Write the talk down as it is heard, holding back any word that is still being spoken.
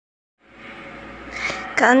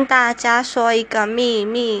跟大家说一个秘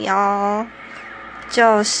密哦，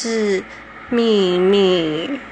就是秘密。